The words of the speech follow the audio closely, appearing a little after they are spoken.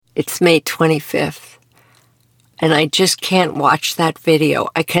It's May 25th. And I just can't watch that video.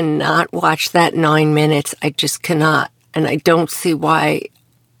 I cannot watch that 9 minutes. I just cannot. And I don't see why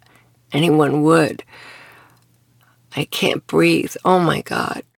anyone would. I can't breathe. Oh, my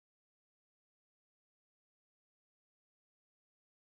God.